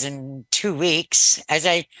as in 2 weeks, as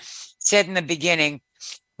I said in the beginning,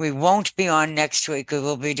 we won't be on next week. We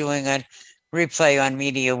will be doing a replay on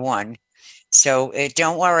Media One. So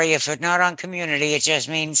don't worry if it's not on Community. It just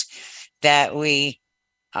means that we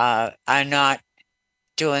are not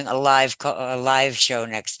doing a live show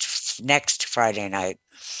next Friday night.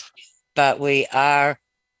 But we are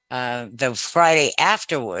the Friday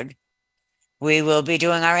afterward. We will be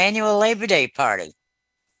doing our annual Labor Day party.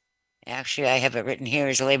 Actually, I have it written here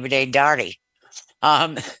as Labor Day Darty.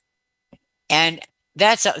 And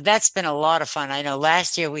that's been a lot of fun. I know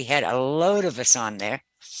last year we had a load of us on there,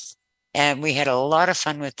 and we had a lot of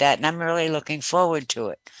fun with that, and I'm really looking forward to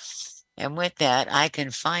it. And with that, I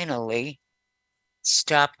can finally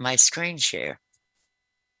stop my screen share.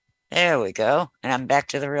 There we go. And I'm back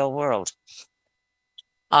to the real world.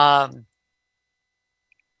 Where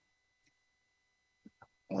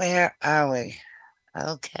are we?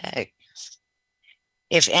 Okay.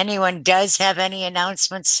 If anyone does have any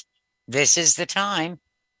announcements, this is the time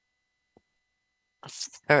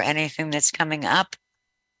for anything that's coming up.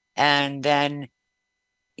 And then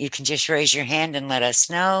you can just raise your hand and let us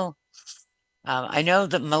know. I know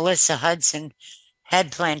that Melissa Hudson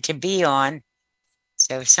had planned to be on,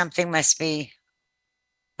 so something must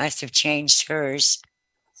have changed hers.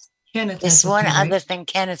 Kenneth This has one his mic. other thing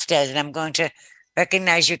Kenneth does, and I'm going to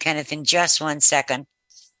recognize you, Kenneth, in just 1 second.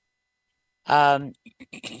 I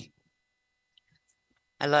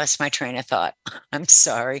lost my train of thought. I'm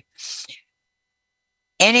sorry.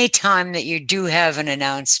 Anytime that you do have an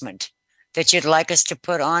announcement that you'd like us to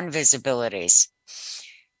put on VISAbilities,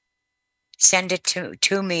 send it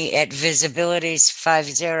to me at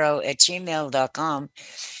visabilities50@gmail.com,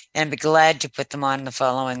 and be glad to put them on the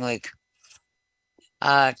following week.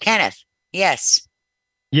 Kenneth, yes.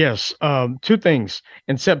 Yes, two things.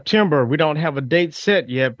 In September, we don't have a date set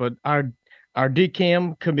yet, but our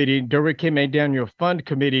DCAM committee, Derrick Daniel Fund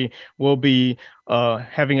Committee, will be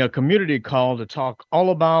having a community call to talk all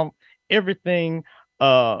about everything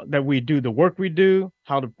that we do, the work we do,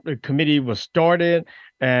 how the committee was started,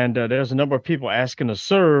 and there's a number of people asking to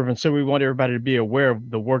serve, and so we want everybody to be aware of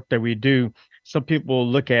the work that we do. Some people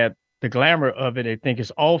look at the glamour of it, they think it's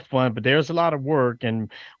all fun, but there's a lot of work,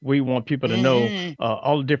 and we want people to know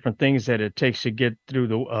all the different things that it takes to get through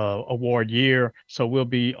the award year. So we'll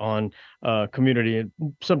be on community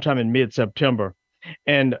sometime in mid-September.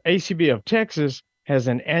 And ACB of Texas has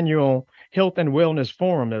an annual health and wellness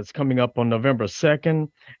forum that's coming up on November 2nd,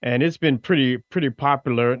 and it's been pretty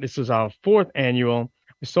popular. This is our 4th annual.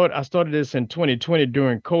 I started this in 2020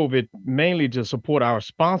 during COVID, mainly to support our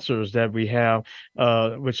sponsors that we have,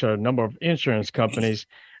 which are a number of insurance companies.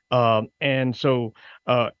 And so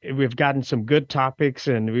we've gotten some good topics,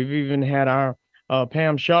 and we've even had our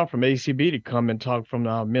Pam Shaw from ACB to come and talk from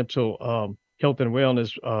our mental health and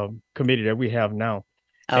wellness committee that we have now.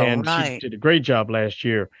 And she did a great job last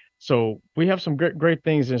year. So we have some great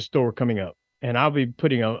things in store coming up. And I'll be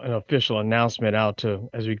putting an official announcement out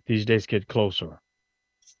as these days get closer.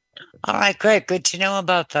 All right, great. Good to know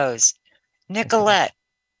about those. Nicolette.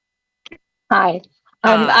 Hi.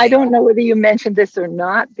 I don't know whether you mentioned this or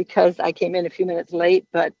not because I came in a few minutes late,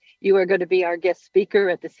 but you are going to be our guest speaker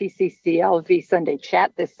at the CCCLV Sunday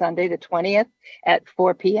Chat this Sunday, the 20th at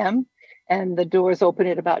 4 p.m. And the doors open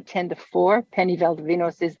at about 10 to 4. Penny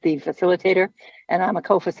Valdivinos is the facilitator, and I'm a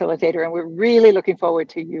co-facilitator. And we're really looking forward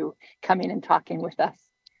to you coming and talking with us.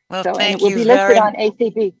 Well, so, thank and it will you be listed on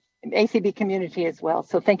ACB Community as well.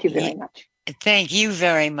 So thank you very much. Thank you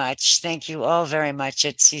very much. Thank you all very much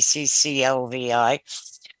at CCCLVI.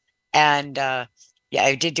 And yeah,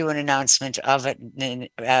 I did do an announcement of it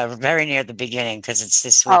very near the beginning because it's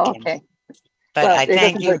this weekend. Oh, okay. But well, I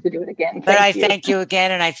thank you. To do it again. But I thank you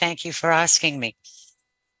again, and I thank you for asking me.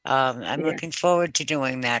 I'm yeah. looking forward to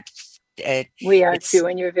doing that. We are too,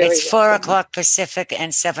 and you're very It's 4 welcome. o'clock Pacific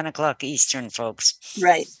and 7 o'clock Eastern, folks.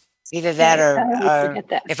 Right. Either that right. or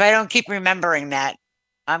if I don't keep remembering that,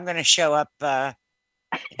 I'm going to show up at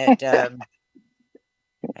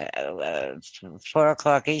 4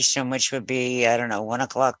 o'clock Eastern, which would be, I don't know, 1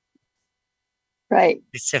 o'clock right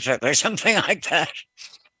Pacific or something like that.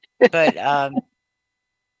 But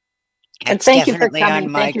And That's thank you for definitely coming.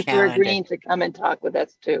 on my Thank you for calendar. agreeing to come and talk with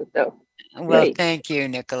us too. So Well, great. thank you,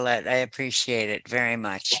 Nicolette. I appreciate it very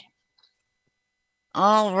much.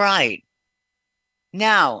 All right.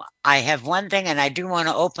 Now, I have one thing, and I do want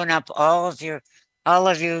to open up all of you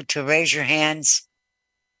to raise your hands.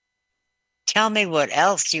 Tell me what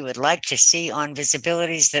else you would like to see on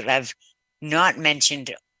VISAbilities that I've not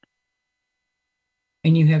mentioned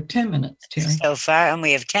And you have 10 minutes, Terry. so far, and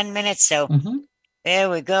we have 10 minutes, so there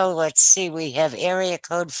we go. Let's see. We have area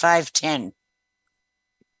code 510.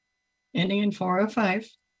 Ending in 405.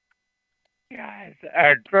 Guys,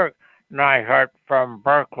 Drew Nyhart from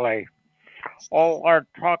Berkeley. All our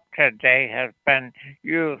talk today has been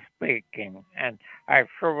you speaking, and I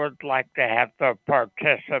sure would like to have the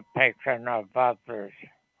participation of others.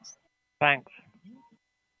 Thanks.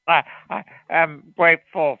 I am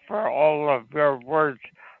grateful for all of your words,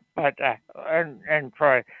 but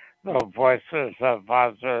enjoy the voices of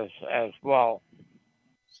others as well.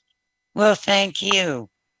 Well, thank you.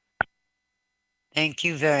 Thank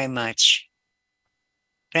you very much.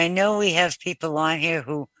 But I know we have people on here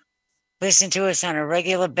who listen to us on a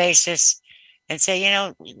regular basis and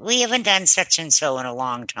say, we haven't done such and so in a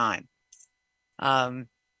long time.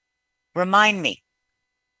 Remind me.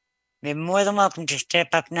 You're more than welcome to step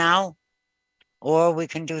up now, or we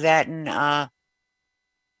can do that in,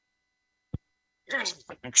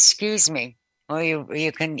 excuse me, or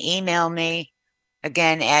you can email me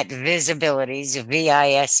again at VISAbilities,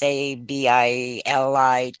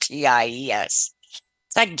 VISABILITIES.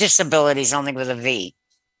 It's like disabilities, only with a V,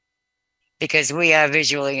 because we are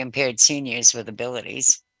visually impaired seniors with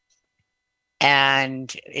abilities.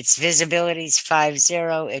 And it's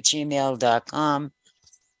VISAbilities50@gmail.com.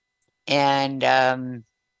 And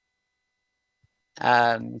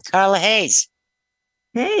Carla Hayes.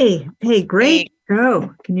 Hey, great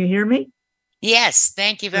show. Can you hear me? Yes,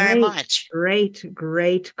 thank you very much. Great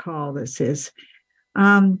call this is.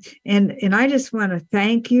 And I just want to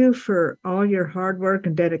thank you for all your hard work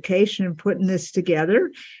and dedication in putting this together.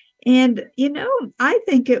 And, I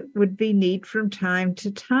think it would be neat from time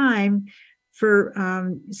to time for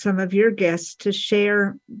some of your guests to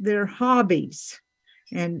share their hobbies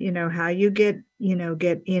and, how you get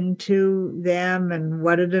into them and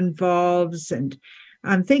what it involves. And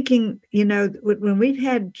I'm thinking, when we've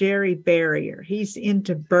had Jerry Barrier, he's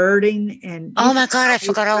into birding and oh my God, I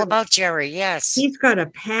forgot all about Jerry. Yes. He's got a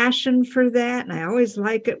passion for that. And I always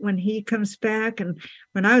like it when he comes back. And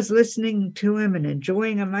when I was listening to him and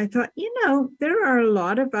enjoying him, I thought, there are a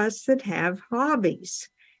lot of us that have hobbies.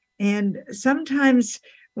 And sometimes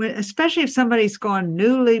especially if somebody's gone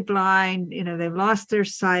newly blind, they've lost their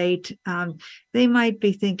sight, they might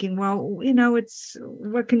be thinking, well, it's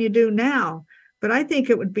what can you do now? But I think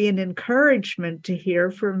it would be an encouragement to hear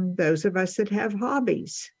from those of us that have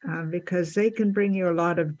hobbies, because they can bring you a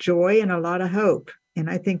lot of joy and a lot of hope. And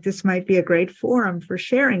I think this might be a great forum for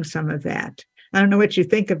sharing some of that. I don't know what you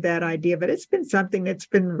think of that idea, but it's been something that's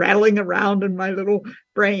been rattling around in my little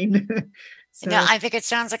brain. So, no, I think it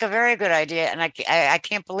sounds like a very good idea. And I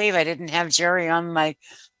can't believe I didn't have Jerry on my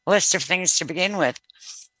list of things to begin with.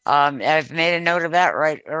 I've made a note of that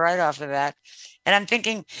right off the bat. And I'm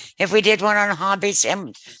thinking if we did one on hobbies,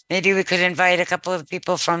 and maybe we could invite a couple of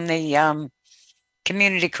people from the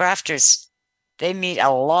community crafters. They meet a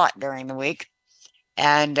lot during the week,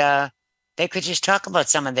 and they could just talk about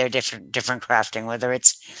some of their different crafting, whether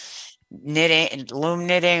it's knitting, loom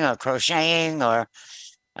knitting, or crocheting, or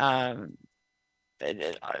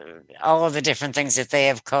all of the different things that they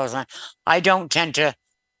have clothes on. I don't tend to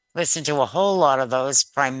listen to a whole lot of those,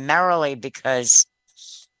 primarily because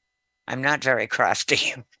I'm not very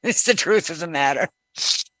crafty. It's the truth of the matter.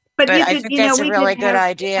 But I think that's a really good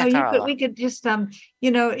idea, Carla. We could just,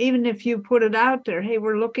 even if you put it out there, hey,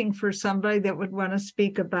 we're looking for somebody that would want to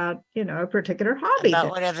speak about, a particular hobby.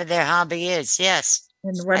 About whatever their hobby is, yes.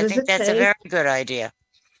 And what I think that's a very good idea.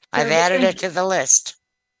 I've added it to the list.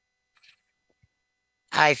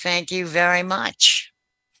 I thank you very much.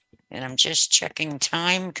 And I'm just checking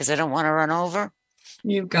time because I don't want to run over.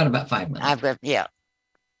 You've got about 5 minutes. Yeah.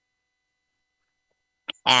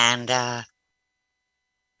 And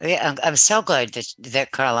I'm so glad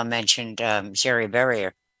that Carla mentioned Jerry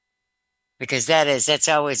Barrier, because that's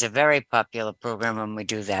always a very popular program when we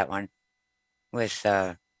do that one with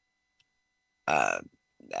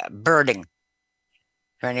birding.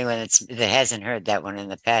 For anyone that hasn't heard that one in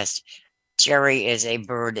the past, Jerry is a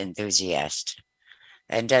bird enthusiast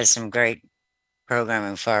and does some great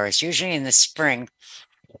programming for us, usually in the spring.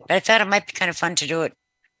 But I thought it might be kind of fun to do it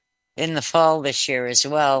in the fall this year as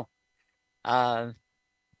well, for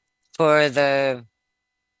the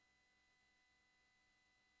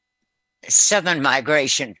southern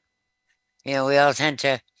migration. We all tend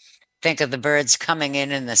to think of the birds coming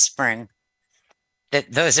in the spring.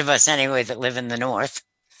 That those of us anyway that live in the north,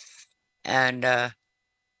 and but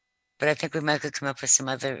I think we might could come up with some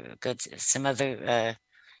other good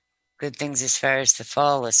things as far as the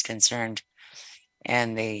fall is concerned,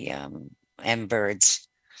 and the and birds.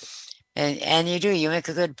 And you make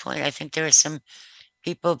a good point. I think there are some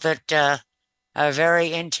people that are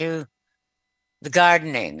very into the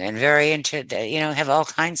gardening and very into have all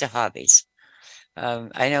kinds of hobbies.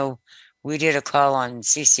 I know we did a call on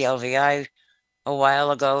CCLVI a while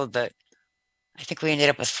ago that I think we ended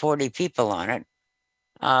up with 40 people on it.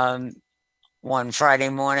 One Friday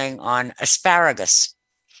morning on asparagus,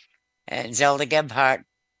 and Zelda Gebhardt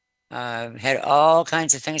had all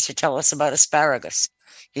kinds of things to tell us about asparagus.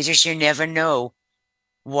 You never know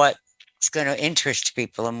what's going to interest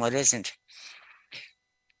people and what isn't.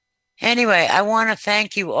 Anyway, I want to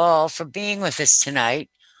thank you all for being with us tonight.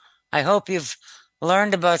 I hope you've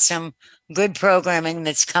learned about some good programming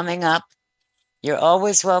that's coming up. You're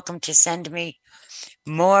always welcome to send me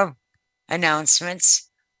more announcements.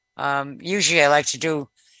 Usually I like to do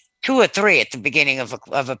 2 or 3 at the beginning of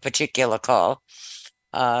a particular call.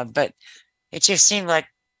 But it just seemed like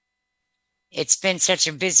it's been such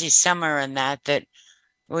a busy summer and that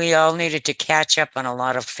we all needed to catch up on a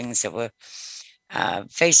lot of things that were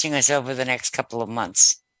facing us over the next couple of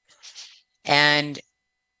months. And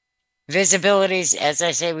VISAbilities, as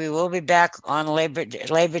I say, we will be back on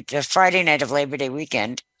Friday night of Labor Day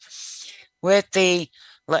weekend with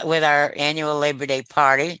our annual Labor Day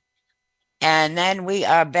party. And then we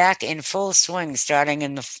are back in full swing starting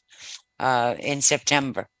in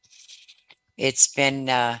September. It's been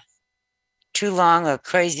too long, a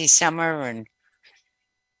crazy summer, and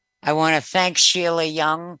I want to thank Sheila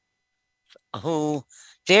Young, who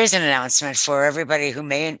there's an announcement for everybody who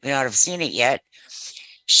may not have seen it yet.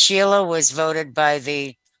 Sheila was voted by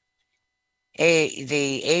the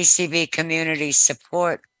ACB Community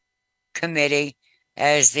Support Committee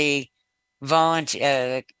as the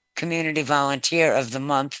Community Volunteer of the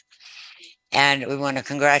Month, and we want to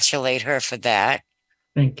congratulate her for that.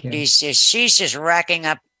 Thank you. She's just racking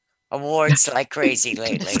up awards like crazy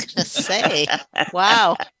lately. I was gonna say,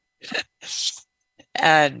 wow.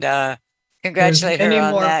 And congratulate her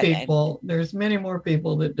on that. There's many more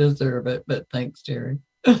people that deserve it, but thanks, Terry.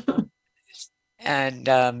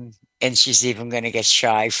 And she's even going to get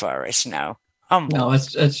shy for us now. Humble. No,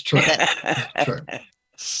 it's true. It's true.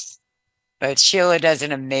 But Sheila does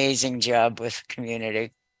an amazing job with the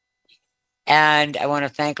community. And I want to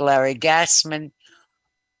thank Larry Gassman,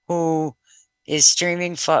 who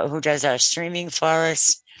does our streaming for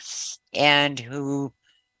us, and who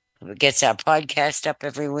gets our podcast up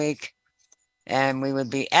every week. And we would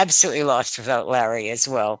be absolutely lost without Larry as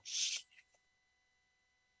well.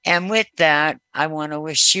 And with that, I want to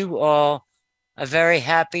wish you all a very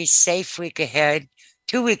happy, safe week ahead,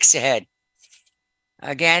 2 weeks ahead.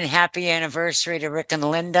 Again, happy anniversary to Rick and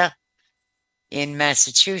Linda in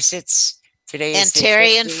Massachusetts. Today is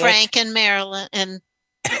Terry and Frank in Maryland.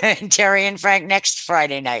 And Terry and Frank next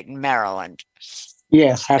Friday night in Maryland.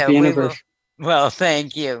 Yes, happy anniversary. Well,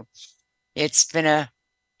 thank you. It's been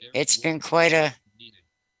quite a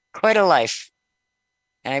life.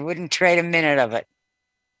 And I wouldn't trade a minute of it.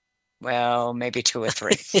 Well, maybe 2 or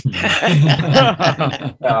 3.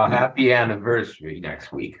 Happy anniversary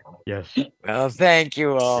next week. Yes. Well, thank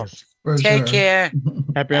you all. Yes. Take care.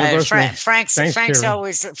 Happy anniversary. Frank's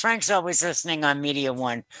always listening on Media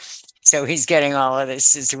One, so he's getting all of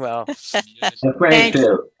this as well. Frank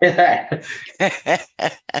too.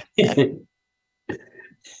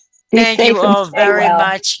 Thank you all very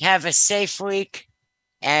much. Have a safe week,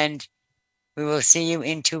 and we will see you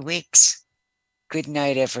in 2 weeks. Good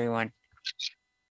night, everyone.